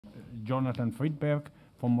Jonathan Friedberg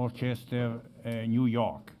from Rochester, New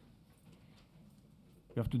York.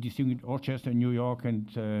 You have to distinguish Rochester, New York,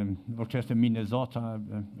 and Rochester, Minnesota.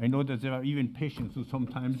 I know that there are even patients who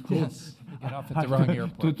sometimes go get off at the wrong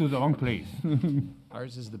airport. to the wrong place.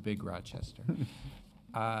 Ours is the big Rochester.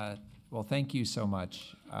 Well, thank you so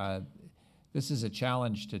much. This is a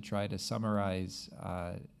challenge to try to summarize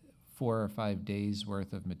 4 or 5 days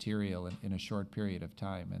worth of material in a short period of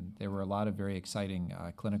time, and there were a lot of very exciting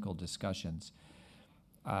clinical discussions.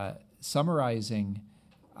 Summarizing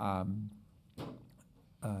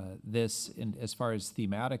this as far as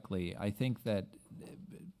thematically, I think that,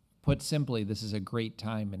 put simply, this is a great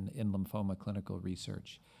time in lymphoma clinical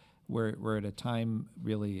research. We're at a time,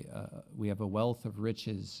 really, we have a wealth of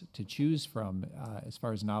riches to choose from as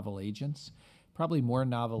far as novel agents, probably more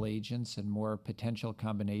novel agents and more potential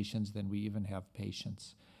combinations than we even have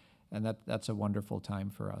patients. And that's a wonderful time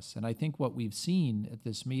for us. And I think what we've seen at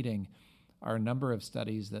this meeting are a number of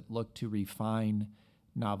studies that look to refine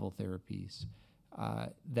novel therapies.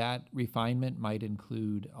 That refinement might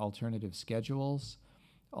include alternative schedules,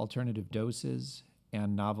 alternative doses,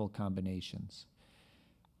 and novel combinations.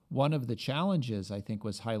 One of the challenges, I think,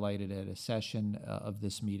 was highlighted at a session of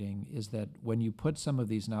this meeting is that when you put some of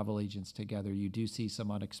these novel agents together, you do see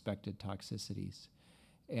some unexpected toxicities.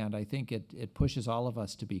 And I think it pushes all of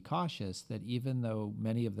us to be cautious that even though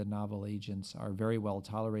many of the novel agents are very well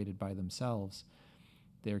tolerated by themselves,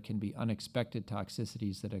 there can be unexpected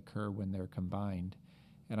toxicities that occur when they're combined.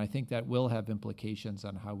 And I think that will have implications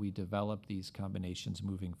on how we develop these combinations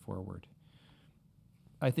moving forward.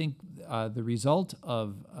 I think the result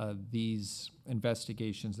of these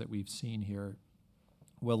investigations that we've seen here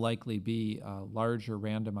will likely be larger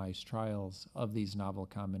randomized trials of these novel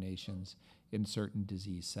combinations in certain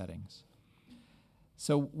disease settings.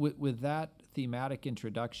 So with that thematic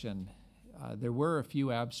introduction, there were a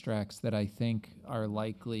few abstracts that I think are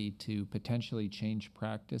likely to potentially change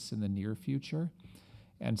practice in the near future,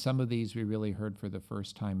 and some of these we really heard for the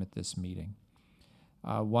first time at this meeting.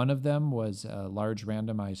 One of them was a large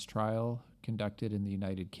randomized trial conducted in the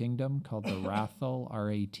United Kingdom called the RATHL,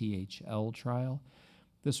 R-A-T-H-L trial.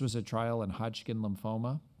 This was a trial in Hodgkin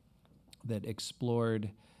lymphoma that explored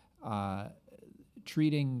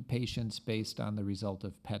treating patients based on the result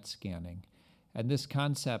of PET scanning. And this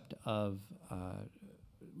concept of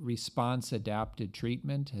response-adapted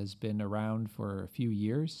treatment has been around for a few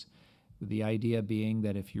years, the idea being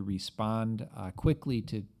that if you respond quickly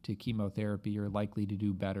to chemotherapy, you're likely to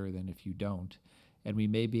do better than if you don't. And we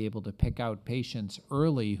may be able to pick out patients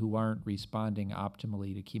early who aren't responding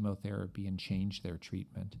optimally to chemotherapy and change their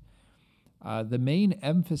treatment. The main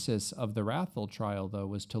emphasis of the RATHL trial, though,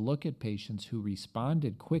 was to look at patients who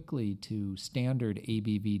responded quickly to standard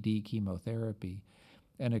ABVD chemotherapy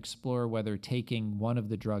and explore whether taking one of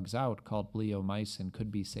the drugs out, called bleomycin,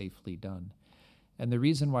 could be safely done. And the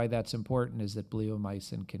reason why that's important is that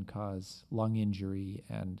bleomycin can cause lung injury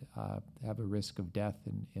and have a risk of death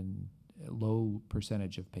in a low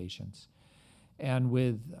percentage of patients. And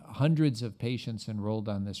with hundreds of patients enrolled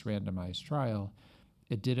on this randomized trial,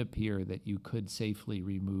 it did appear that you could safely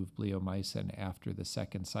remove bleomycin after the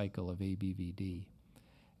second cycle of ABVD.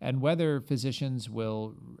 And whether physicians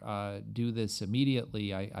will do this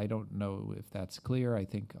immediately, I don't know if that's clear. I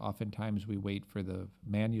think oftentimes we wait for the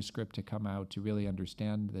manuscript to come out to really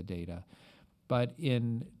understand the data. But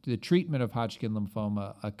in the treatment of Hodgkin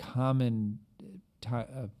lymphoma, a common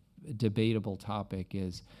debatable topic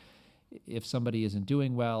is, if somebody isn't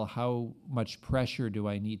doing well, how much pressure do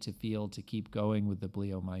I need to feel to keep going with the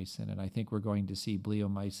bleomycin? And I think we're going to see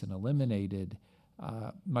bleomycin eliminated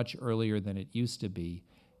much earlier than it used to be.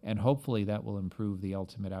 And hopefully that will improve the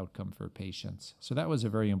ultimate outcome for patients. So that was a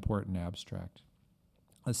very important abstract.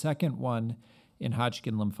 A second one in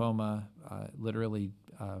Hodgkin lymphoma, literally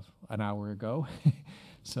an hour ago,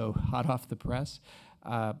 so hot off the press,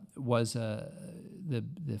 was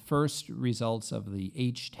the first results of the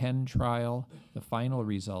H10 trial, the final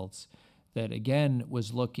results, that again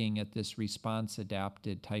was looking at this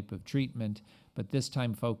response-adapted type of treatment, but this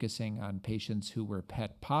time focusing on patients who were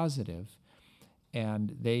PET positive.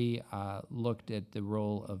 And they looked at the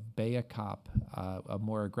role of Beacop, a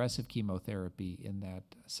more aggressive chemotherapy, in that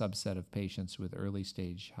subset of patients with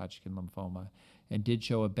early-stage Hodgkin lymphoma, and did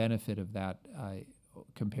show a benefit of that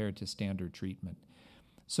compared to standard treatment.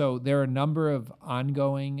 So there are a number of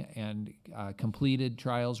ongoing and completed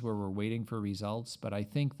trials where we're waiting for results, but I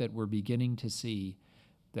think that we're beginning to see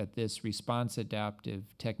that this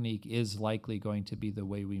response-adaptive technique is likely going to be the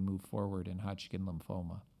way we move forward in Hodgkin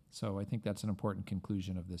lymphoma. So I think that's an important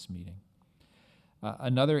conclusion of this meeting.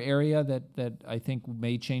 Another area that I think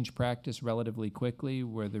may change practice relatively quickly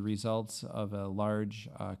were the results of a large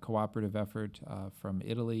cooperative effort from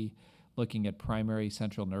Italy looking at primary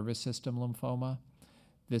central nervous system lymphoma.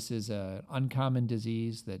 This is an uncommon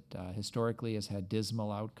disease that historically has had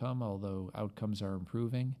dismal outcome, although outcomes are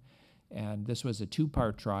improving. And this was a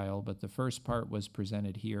two-part trial, but the first part was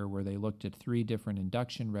presented here where they looked at 3 different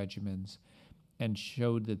induction regimens and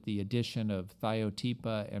showed that the addition of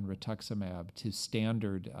thiotepa and rituximab to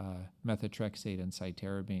standard methotrexate and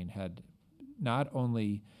cytarabine had not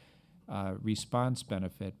only response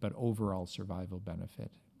benefit, but overall survival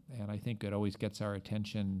benefit. And I think it always gets our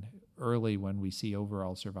attention early when we see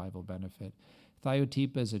overall survival benefit.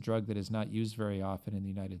 Thiotepa is a drug that is not used very often in the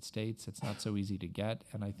United States. It's not so easy to get,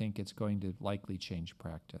 and I think it's going to likely change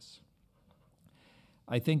practice.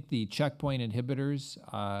 I think the checkpoint inhibitors,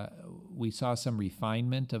 we saw some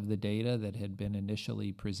refinement of the data that had been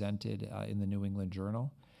initially presented in the New England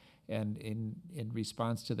Journal. And in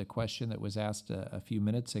response to the question that was asked a few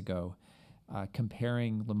minutes ago,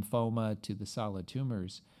 comparing lymphoma to the solid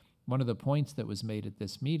tumors, one of the points that was made at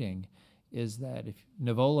this meeting is that if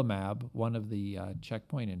nivolumab, one of the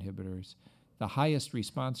checkpoint inhibitors, the highest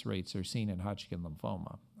response rates are seen in Hodgkin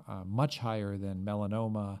lymphoma, much higher than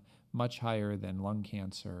melanoma, much higher than lung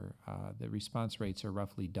cancer. The response rates are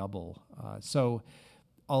roughly double. So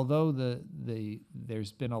although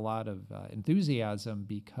there's been a lot of enthusiasm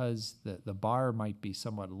because the bar might be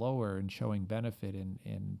somewhat lower in showing benefit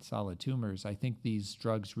in solid tumors, I think these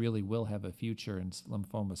drugs really will have a future in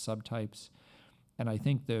lymphoma subtypes. And I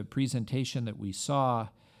think the presentation that we saw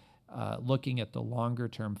looking at the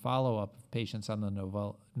longer-term follow-up of patients on the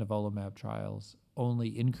nivolumab trials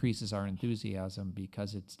only increases our enthusiasm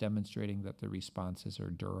because it's demonstrating that the responses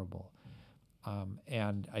are durable.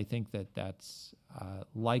 And I think that that's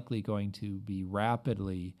likely going to be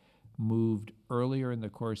rapidly moved earlier in the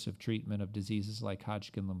course of treatment of diseases like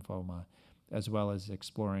Hodgkin lymphoma, as well as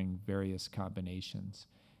exploring various combinations.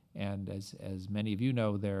 And as many of you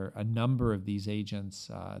know, there are a number of these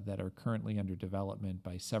agents that are currently under development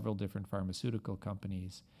by several different pharmaceutical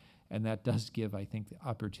companies. And that does give, I think,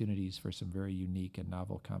 opportunities for some very unique and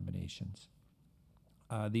novel combinations.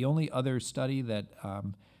 The only other study that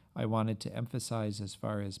I wanted to emphasize as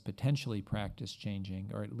far as potentially practice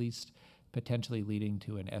changing, or at least potentially leading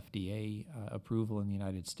to an FDA approval in the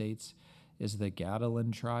United States, is the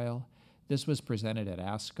Catalin trial. This was presented at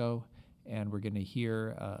ASCO, and we're going to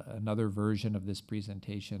hear another version of this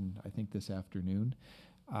presentation, I think, this afternoon.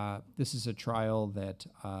 This is a trial that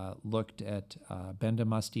looked at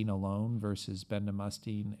bendamustine alone versus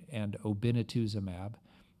bendamustine and obinutuzumab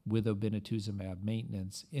with obinutuzumab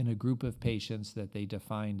maintenance in a group of patients that they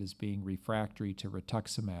defined as being refractory to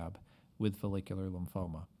rituximab with follicular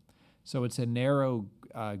lymphoma. So it's a narrow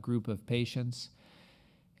group of patients,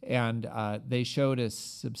 and they showed a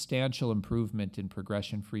substantial improvement in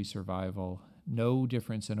progression-free survival, no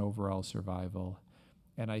difference in overall survival.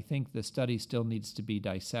 And I think the study still needs to be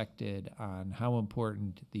dissected on how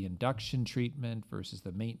important the induction treatment versus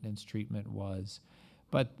the maintenance treatment was.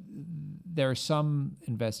 But there are some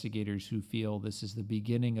investigators who feel this is the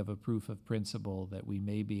beginning of a proof of principle that we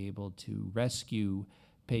may be able to rescue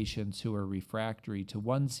patients who are refractory to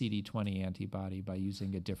one CD20 antibody by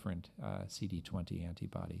using a different CD20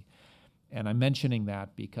 antibody. And I'm mentioning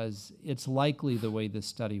that because it's likely the way this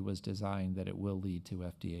study was designed that it will lead to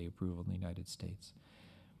FDA approval in the United States.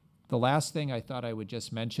 The last thing I thought I would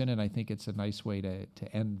just mention, and I think it's a nice way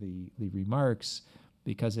to end the remarks,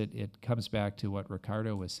 because it comes back to what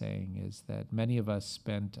Ricardo was saying, is that many of us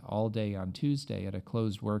spent all day on Tuesday at a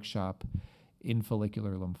closed workshop in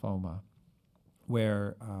follicular lymphoma,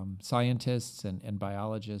 where scientists and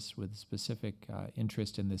biologists with specific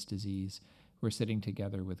interest in this disease were sitting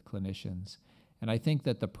together with clinicians. And I think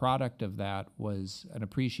that the product of that was an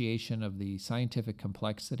appreciation of the scientific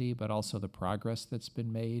complexity, but also the progress that's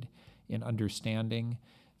been made in understanding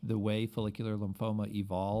the way follicular lymphoma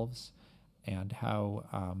evolves and how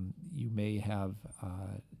you may have,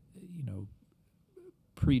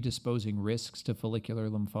 predisposing risks to follicular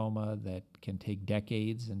lymphoma that can take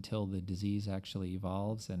decades until the disease actually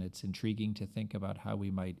evolves. And it's intriguing to think about how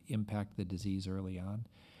we might impact the disease early on.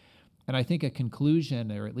 And I think a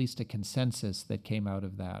conclusion, or at least a consensus that came out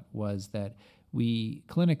of that, was that we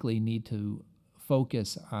clinically need to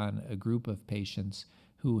focus on a group of patients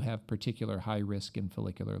who have particular high risk in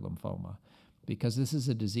follicular lymphoma, because this is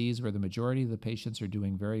a disease where the majority of the patients are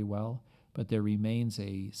doing very well, but there remains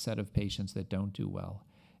a set of patients that don't do well.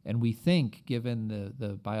 And we think, given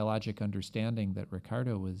the biologic understanding that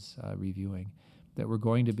Ricardo was reviewing, that we're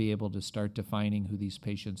going to be able to start defining who these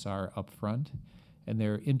patients are up front And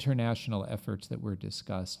there are international efforts that were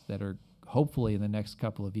discussed that are hopefully in the next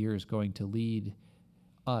couple of years going to lead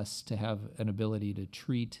us to have an ability to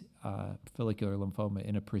treat follicular lymphoma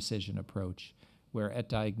in a precision approach, where at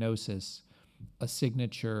diagnosis, a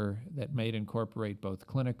signature that may incorporate both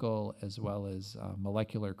clinical as well as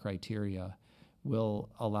molecular criteria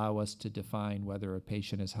will allow us to define whether a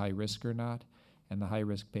patient is high risk or not, and the high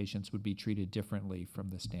risk patients would be treated differently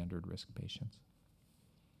from the standard risk patients.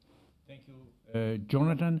 Thank you,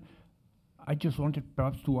 Jonathan. I just wanted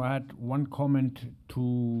perhaps to add one comment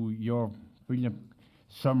to your brilliant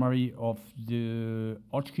summary of the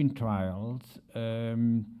Hodgkin trials.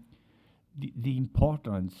 The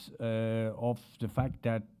importance of the fact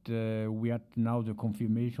that we had now the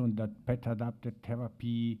confirmation that PET-adapted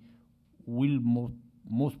therapy will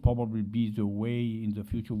most probably be the way in the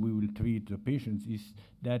future we will treat the patients is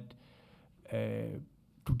that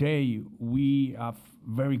today we have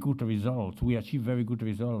very good results. We achieve very good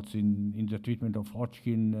results in the treatment of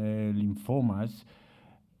Hodgkin lymphomas.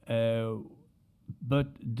 But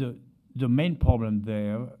the main problem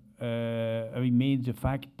there remains the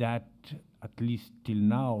fact that, at least till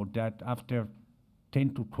now, that after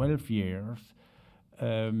 10 to 12 years,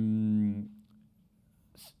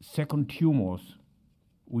 second tumors,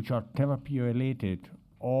 which are therapy-related,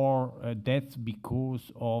 or deaths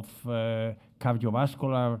because of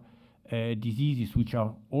cardiovascular diseases, which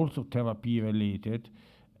are also therapy-related,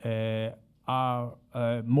 are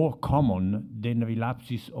more common than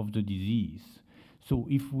relapses of the disease. So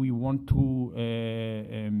if we want to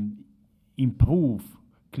improve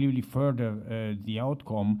clearly further the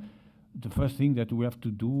outcome, the first thing that we have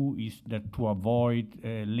to do is that to avoid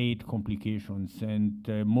late complications, and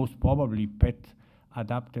most probably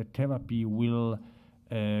PET-adapted therapy will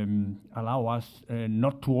allow us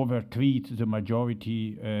not to overtreat the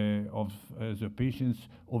majority of the patients,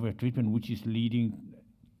 overtreatment, which is leading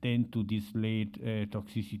then to this late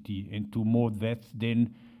toxicity and to more deaths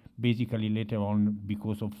than basically later on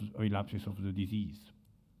because of relapses of the disease.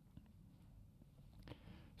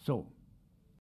 So